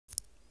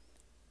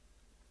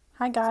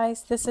Hi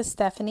guys, this is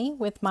Stephanie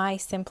with My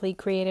Simply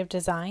Creative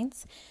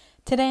Designs.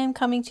 Today I'm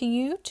coming to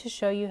you to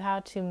show you how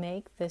to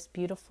make this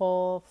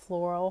beautiful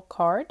floral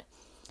card.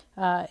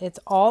 It's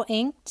all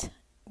inked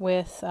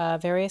with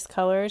various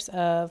colors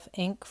of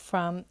ink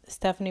from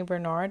Stephanie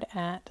Bernard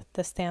at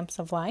The Stamps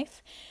of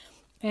Life.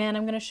 And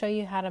I'm going to show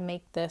you how to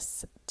make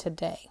this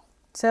today.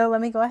 So let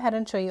me go ahead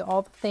and show you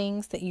all the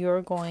things that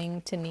you're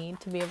going to need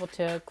to be able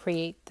to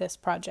create this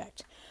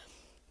project.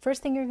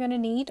 First thing you're going to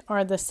need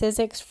are the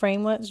Sizzix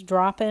Framelits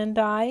drop-in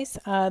dies.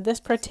 This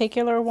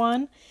particular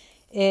one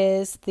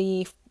is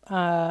the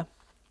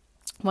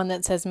one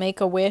that says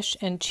Make a Wish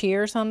and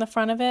Cheers on the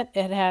front of it.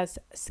 It has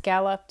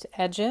scalloped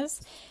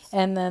edges,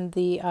 and then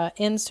the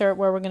insert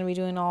where we're going to be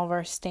doing all of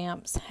our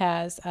stamps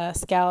has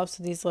scallops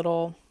with these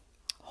little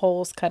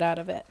holes cut out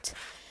of it.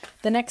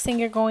 The next thing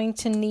you're going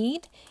to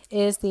need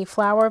is the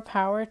Flower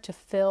Power to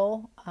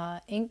Fill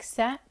ink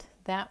set.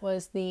 That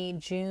was the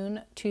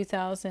June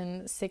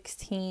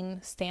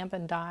 2016 Stamp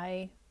and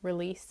Die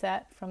release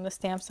set from the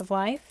Stamps of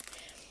Life.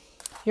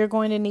 You're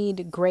going to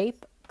need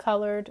grape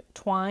colored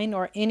twine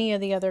or any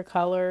of the other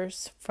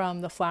colors from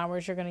the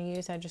flowers you're going to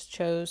use. I just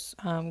chose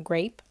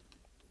grape.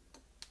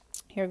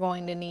 You're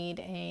going to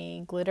need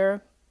a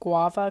glitter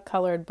guava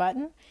colored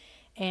button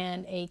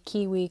and a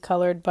kiwi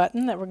colored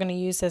button that we're going to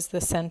use as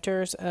the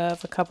centers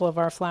of a couple of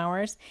our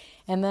flowers.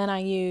 And then I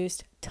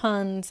used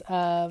tons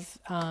of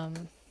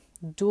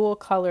dual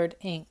colored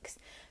inks.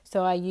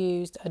 So I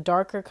used a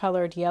darker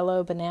colored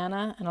yellow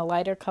banana and a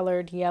lighter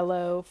colored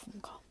yellow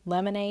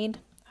lemonade.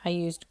 I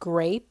used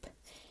grape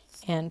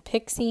and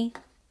pixie.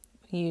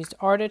 I used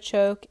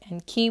artichoke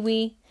and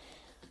kiwi,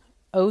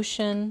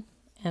 ocean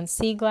and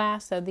sea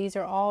glass. So these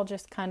are all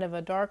just kind of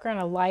a darker and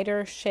a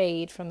lighter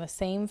shade from the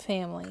same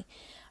family.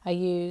 I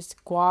used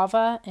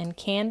guava and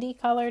candy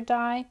colored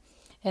dye.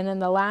 And then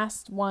the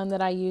last one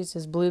that I used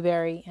is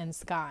blueberry and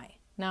sky.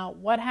 Now,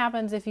 what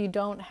happens if you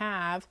don't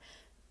have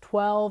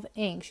 12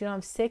 inks? You don't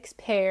have 6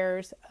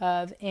 pairs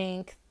of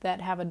ink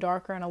that have a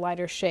darker and a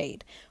lighter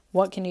shade.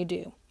 What can you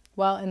do?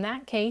 Well, in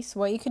that case,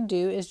 what you could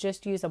do is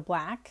just use a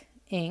black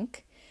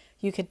ink.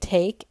 You could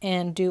take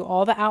and do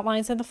all the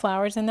outlines of the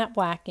flowers in that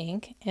black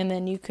ink, and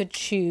then you could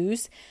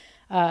choose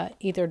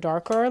either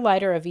darker or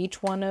lighter of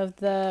each one of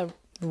the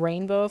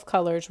rainbow of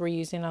colors we're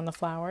using on the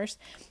flowers,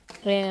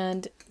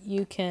 and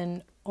you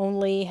can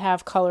only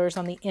have colors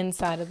on the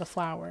inside of the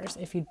flowers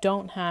if you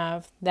don't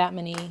have that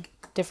many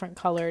different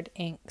colored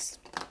inks.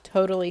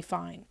 Totally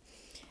fine.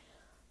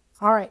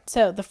 All right,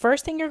 so the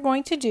first thing you're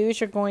going to do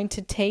is you're going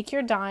to take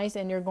your dies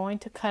and you're going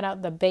to cut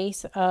out the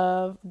base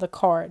of the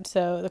card.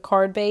 So the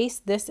card base,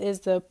 this is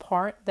the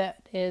part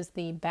that is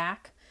the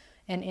back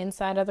and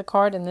inside of the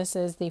card, and this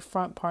is the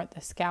front part,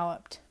 the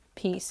scalloped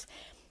piece.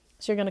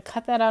 So you're going to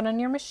cut that out on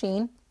your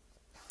machine,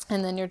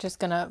 and then you're just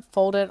going to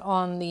fold it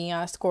on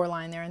the score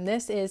line there. And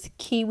this is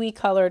kiwi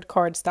colored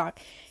cardstock.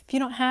 If you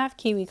don't have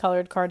kiwi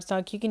colored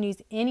cardstock, you can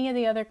use any of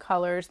the other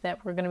colors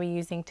that we're going to be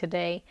using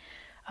today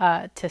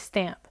to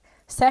stamp.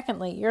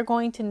 Secondly, you're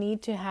going to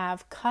need to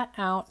have cut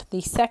out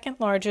the second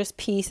largest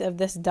piece of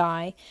this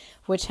die,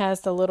 which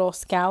has the little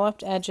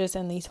scalloped edges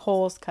and these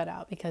holes cut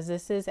out, because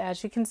this is,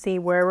 as you can see,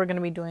 where we're going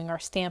to be doing our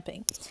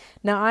stamping.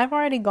 Now, I've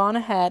already gone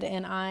ahead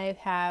and I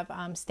have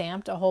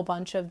stamped a whole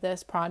bunch of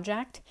this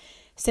project,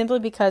 simply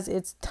because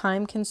it's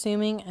time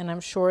consuming, and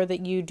I'm sure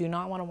that you do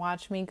not want to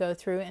watch me go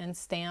through and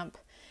stamp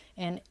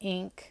and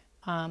ink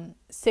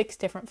 6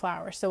 different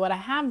flowers. So what I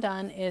have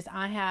done is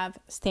I have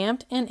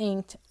stamped and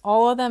inked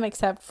all of them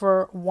except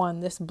for one,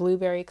 this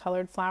blueberry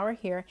colored flower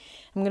here.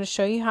 I'm going to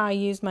show you how I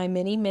use my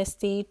Mini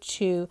Misty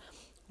to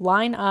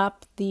line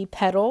up the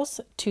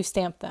petals to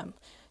stamp them.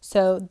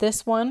 So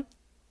this one,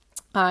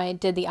 I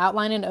did the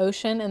outline in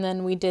ocean, and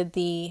then we did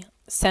the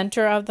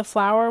center of the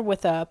flower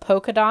with a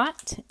polka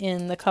dot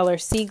in the color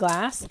Sea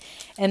Glass,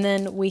 and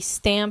then we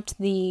stamped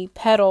the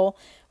petal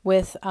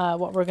with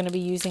what we're going to be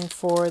using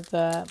for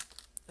the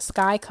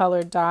sky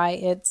colored die.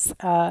 It's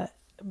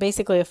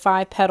basically a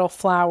 5-petal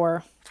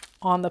flower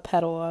on the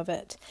petal of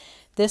it.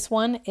 This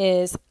one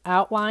is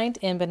outlined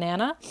in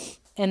banana,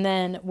 and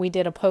then we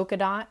did a polka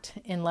dot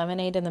in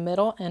lemonade in the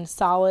middle and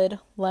solid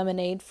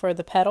lemonade for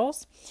the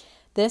petals.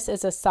 This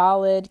is a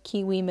solid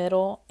kiwi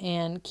middle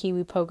and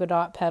kiwi polka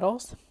dot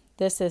petals.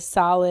 This is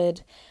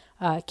solid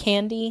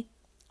candy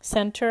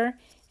center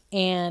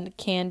and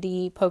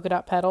candy polka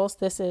dot petals.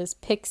 This is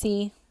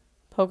pixie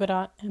polka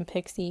dot and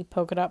pixie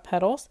polka dot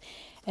petals.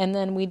 And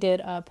then we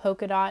did a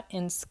polka dot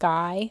in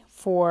sky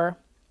for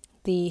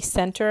the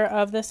center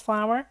of this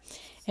flower.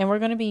 And we're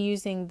going to be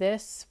using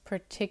this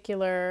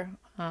particular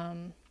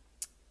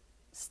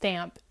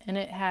stamp, and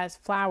it has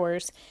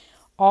flowers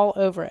all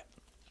over it.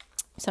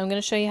 So I'm going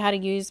to show you how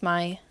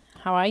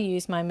I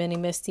use my Mini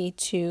Misty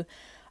to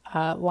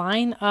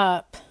line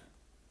up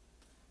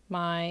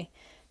my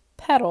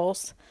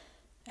petals.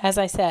 As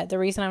I said, the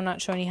reason I'm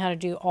not showing you how to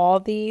do all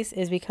these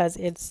is because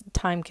it's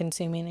time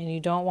consuming and you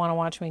don't want to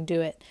watch me do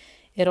it.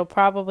 It'll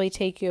probably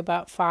take you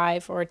about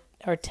 5 or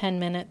 10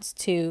 minutes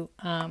to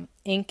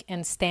ink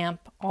and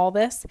stamp all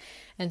this,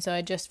 and so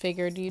I just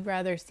figured you'd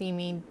rather see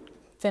me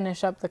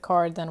finish up the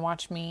card, then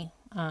watch me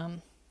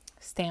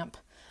stamp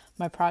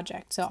my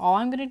project. So all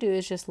I'm going to do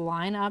is just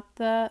line up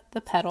the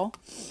petal,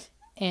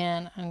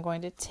 and I'm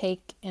going to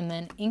take and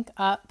then ink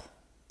up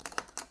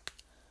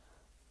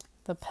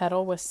the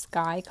petal with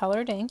sky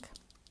colored ink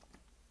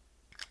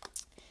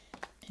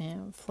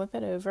and flip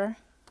it over.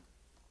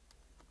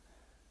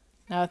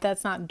 Now, if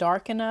that's not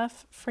dark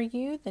enough for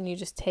you, then you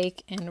just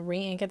take and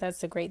re-ink it. That's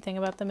the great thing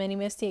about the Mini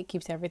Misti. It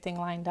keeps everything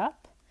lined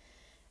up.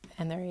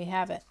 And there you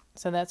have it.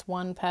 So that's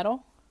one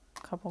petal.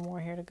 A couple more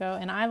here to go.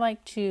 And I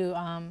like to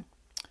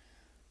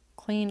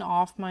clean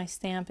off my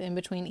stamp in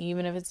between,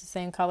 even if it's the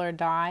same color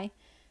dye,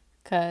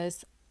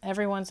 because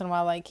every once in a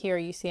while, like here,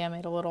 you see I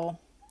made a little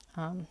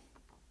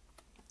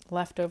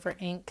leftover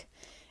ink,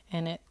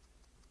 and it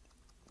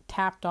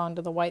tapped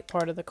onto the white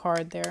part of the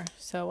card there.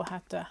 So we'll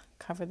have to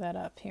cover that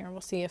up here.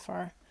 We'll see if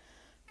our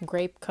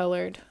grape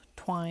colored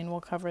twine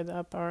will cover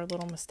up our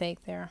little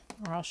mistake there,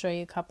 or I'll show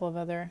you a couple of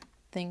other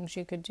things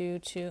you could do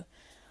to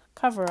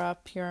cover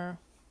up your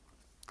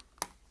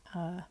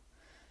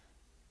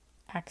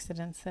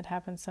accidents that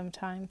happen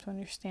sometimes when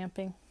you're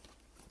stamping.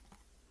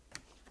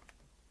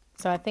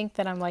 So I think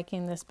that I'm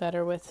liking this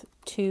better with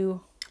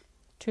two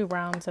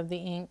rounds of the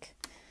ink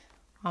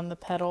on the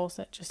petals.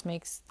 It just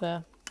makes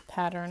the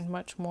pattern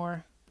much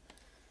more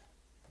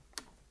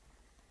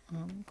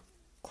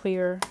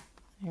clear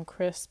and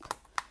crisp.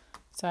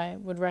 So I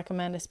would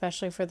recommend,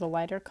 especially for the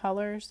lighter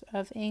colors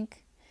of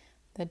ink,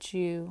 that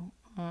you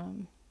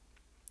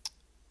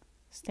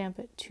stamp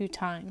it 2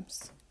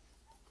 times.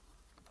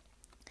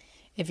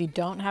 If you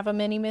don't have a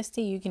Mini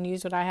Misti, you can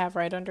use what I have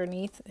right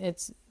underneath.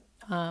 It's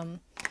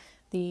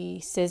the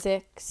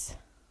Sizzix,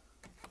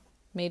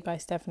 made by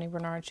Stephanie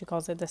Bernard. She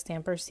calls it the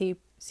Stamper's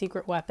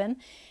Secret Weapon,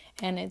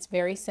 and it's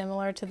very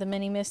similar to the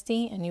Mini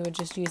Misti, and you would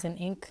just use an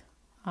ink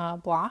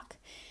block,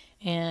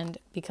 and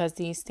because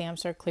these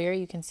stamps are clear,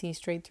 you can see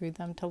straight through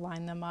them to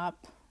line them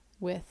up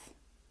with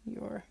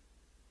your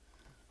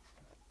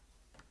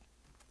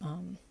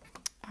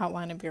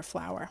outline of your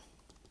flower.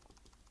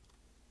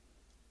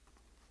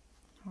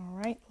 All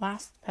right,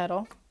 last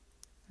petal,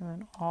 and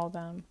then all of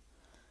them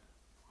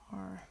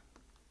are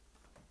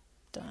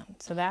done.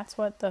 So that's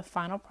what the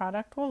final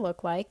product will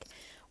look like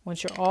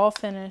once you're all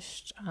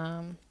finished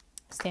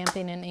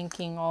stamping and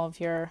inking all of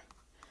your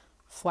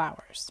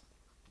flowers.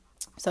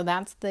 So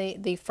that's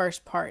the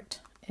first part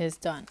is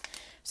done.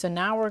 So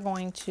now we're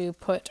going to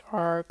put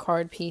our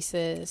card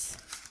pieces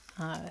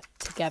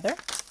together.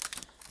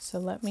 So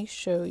let me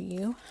show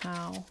you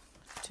how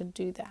to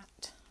do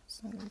that.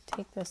 So I'm going to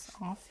take this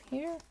off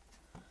here,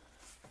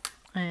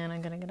 and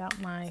I'm going to get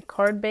out my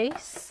card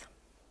base.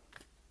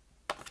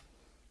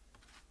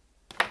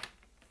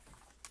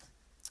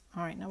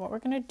 All right, now what we're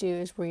going to do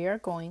is we are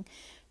going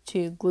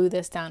to glue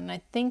this down. And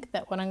I think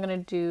that what I'm going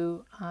to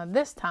do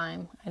this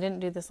time, I didn't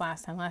do this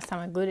last time. Last time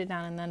I glued it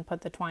down and then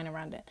put the twine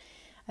around it.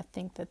 I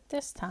think that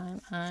this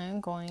time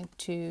I'm going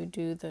to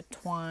do the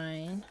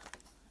twine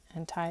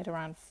and tie it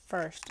around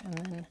first and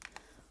then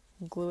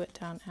glue it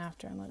down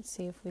after. And let's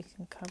see if we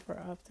can cover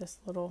up this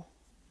little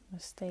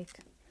mistake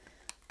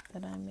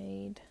that I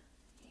made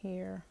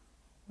here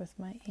with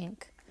my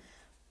ink,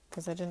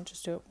 because I didn't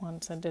just do it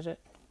once, I did it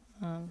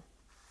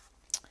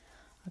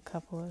a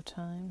couple of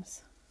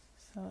times.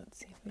 So let's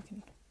see if we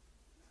can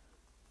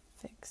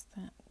fix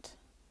that.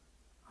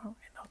 All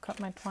right, I'll cut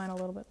my twine a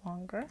little bit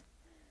longer,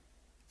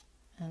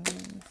 and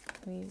then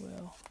we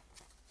will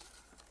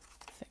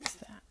fix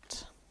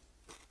that.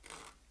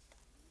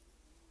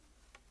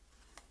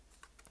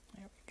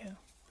 There we go. All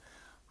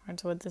right,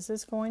 so what this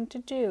is going to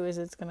do is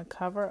it's going to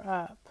cover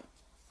up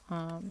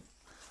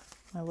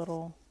my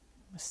little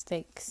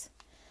mistakes,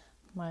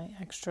 my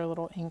extra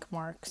little ink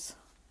marks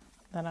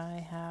that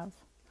I have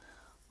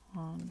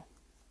on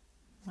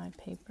my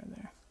paper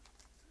there.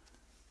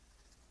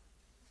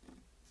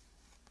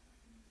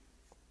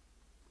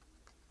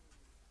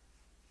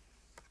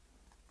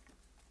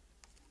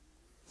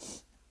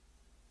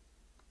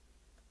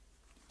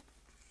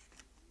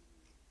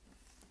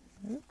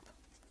 Oop.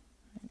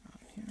 Hang on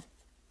here.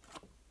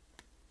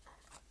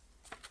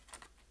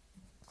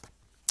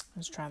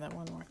 Let's try that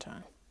one more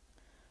time.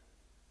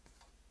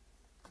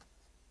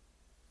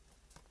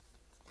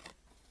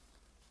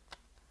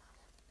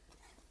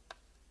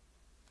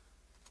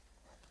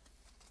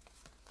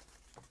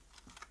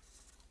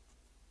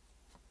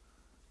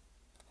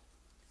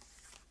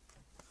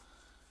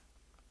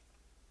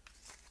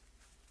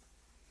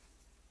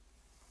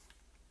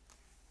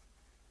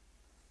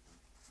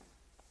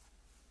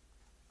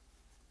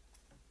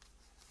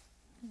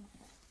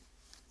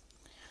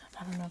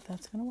 I don't know if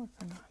that's going to work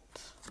or not.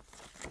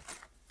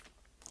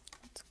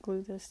 Let's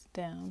glue this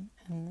down,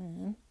 and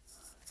then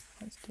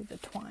let's do the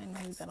twine.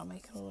 Maybe that'll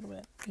make it a little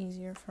bit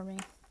easier for me.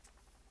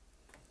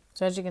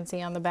 So as you can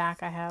see on the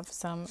back, I have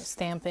some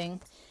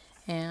stamping,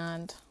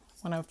 and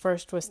when I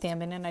first was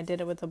stamping it, I did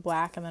it with the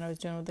black, and then I was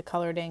doing it with the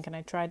colored ink, and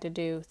I tried to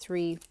do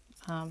 3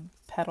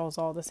 petals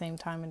all at the same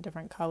time in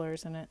different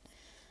colors, and it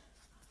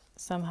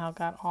somehow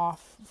got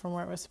off from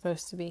where it was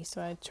supposed to be.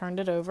 So I turned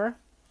it over,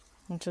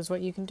 which is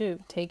what you can do.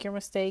 Take your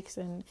mistakes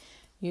and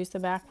use the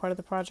back part of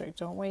the project.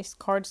 Don't waste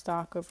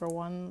cardstock over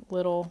one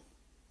little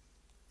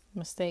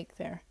mistake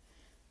there.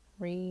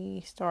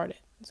 Restart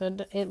it. So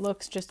it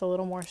looks just a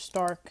little more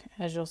stark,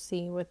 as you'll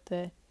see with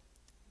the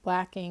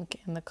black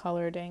ink and the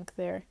colored ink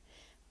there.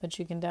 But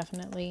you can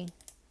definitely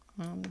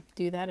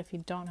do that if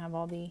you don't have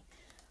all the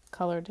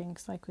colored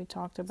inks like we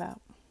talked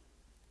about.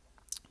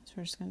 So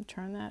we're just going to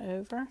turn that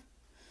over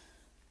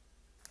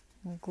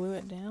and glue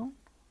it down.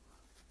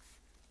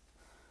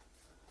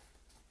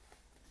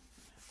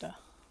 Have to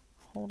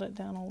hold it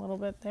down a little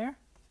bit there.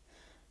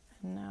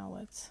 And now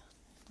let's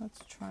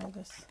try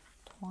this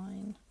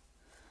twine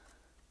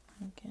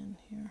again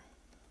here.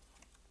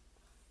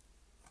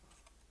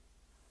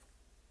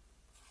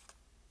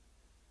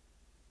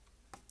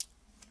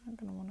 I'm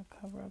going to want to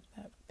cover up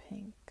that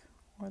pink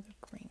or the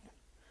green.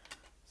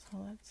 So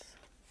let's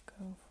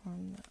go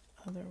from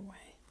the other way.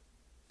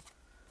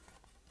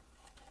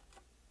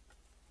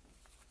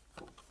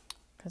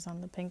 Because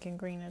on the pink and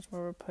green is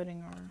where we're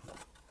putting our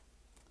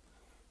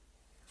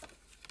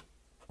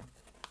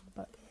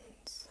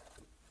buttons.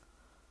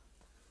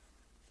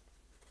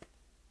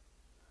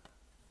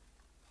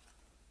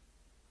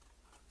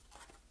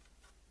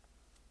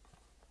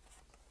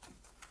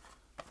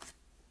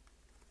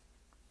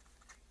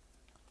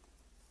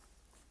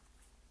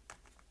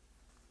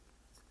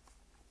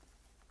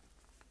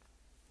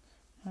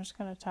 I'm just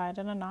going to tie it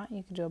in a knot.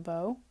 You could do a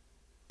bow,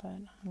 but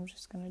I'm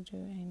just going to do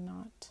a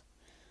knot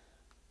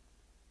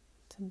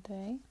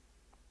today.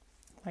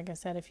 Like I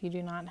said, if you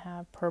do not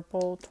have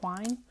purple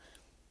twine,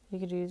 you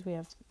could use, we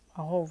have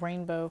a whole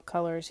rainbow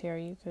colors here.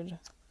 You could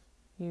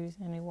use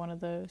any one of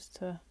those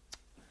to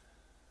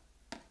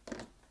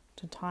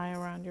tie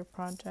around your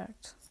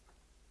project.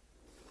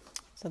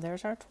 So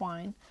there's our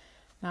twine.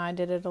 Now I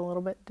did it a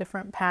little bit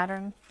different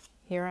pattern.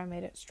 Here I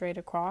made it straight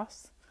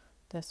across.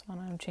 This one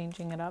I'm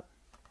changing it up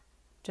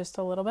just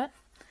a little bit.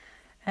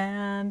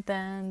 And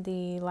then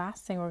the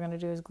last thing we're going to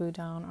do is glue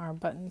down our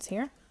buttons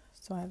here.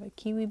 So I have a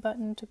kiwi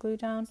button to glue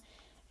down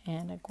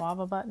and a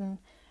guava button.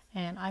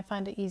 And I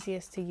find it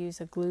easiest to use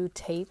a glue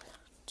tape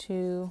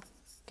to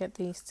get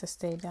these to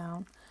stay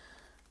down.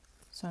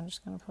 So I'm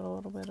just going to put a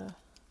little bit of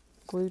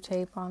glue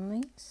tape on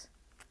these.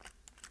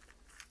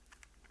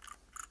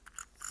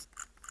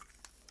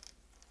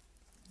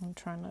 I'm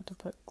trying not to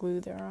put glue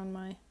there on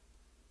my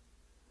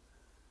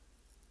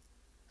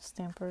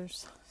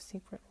Stamper's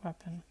secret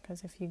weapon,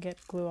 because if you get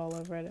glue all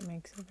over it, it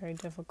makes it very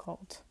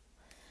difficult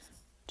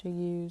to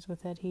use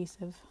with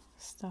adhesive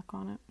stuck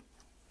on it.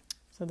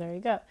 So there you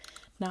go.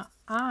 Now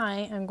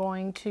I am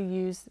going to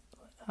use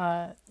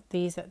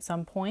these at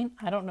some point.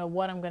 I don't know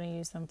what I'm going to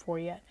use them for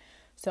yet.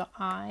 So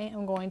I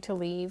am going to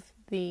leave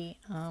the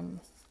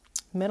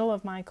middle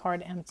of my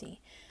card empty.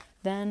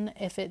 Then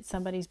if it's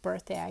somebody's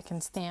birthday, I can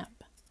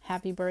stamp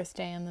happy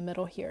birthday in the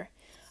middle here.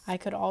 I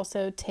could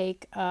also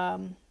take a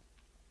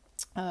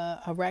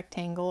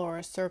rectangle or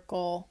a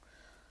circle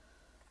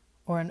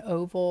or an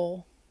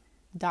oval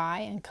die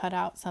and cut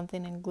out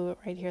something and glue it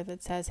right here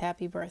that says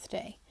happy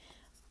birthday.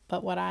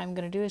 But what I'm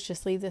going to do is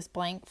just leave this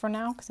blank for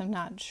now, because I'm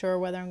not sure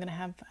whether I'm going to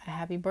have a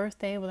happy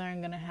birthday, whether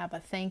I'm going to have a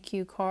thank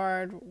you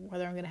card,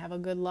 whether I'm going to have a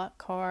good luck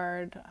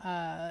card.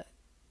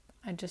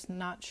 I'm just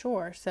not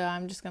sure. So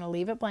I'm just going to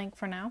leave it blank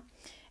for now.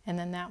 And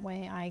then that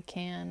way I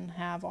can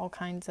have all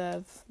kinds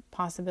of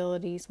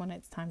possibilities when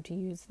it's time to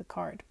use the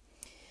card.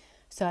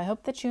 So I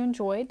hope that you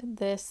enjoyed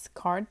this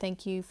card.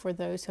 Thank you for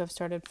those who have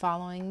started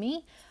following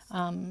me.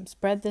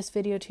 Spread this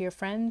video to your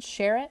friends,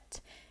 share it,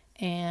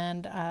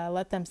 and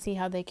let them see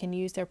how they can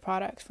use their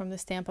products from the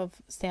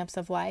Stamps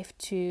of Life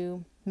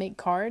to make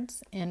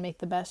cards and make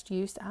the best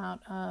use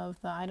out of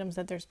the items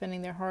that they're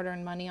spending their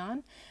hard-earned money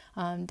on.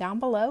 Down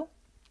below,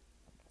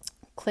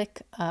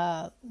 click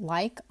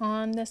like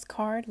on this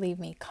card, leave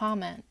me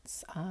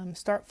comments,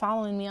 start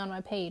following me on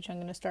my page. I'm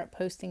going to start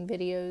posting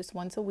videos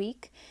once a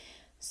week.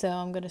 So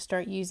I'm going to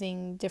start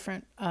using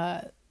different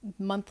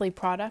monthly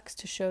products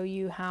to show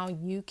you how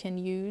you can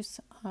use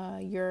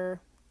your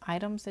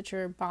items that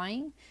you're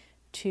buying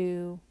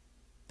to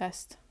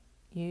best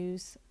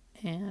use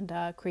and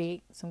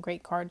create some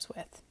great cards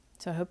with.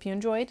 So I hope you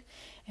enjoyed,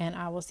 and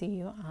I will see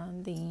you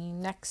on the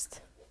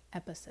next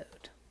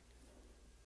episode.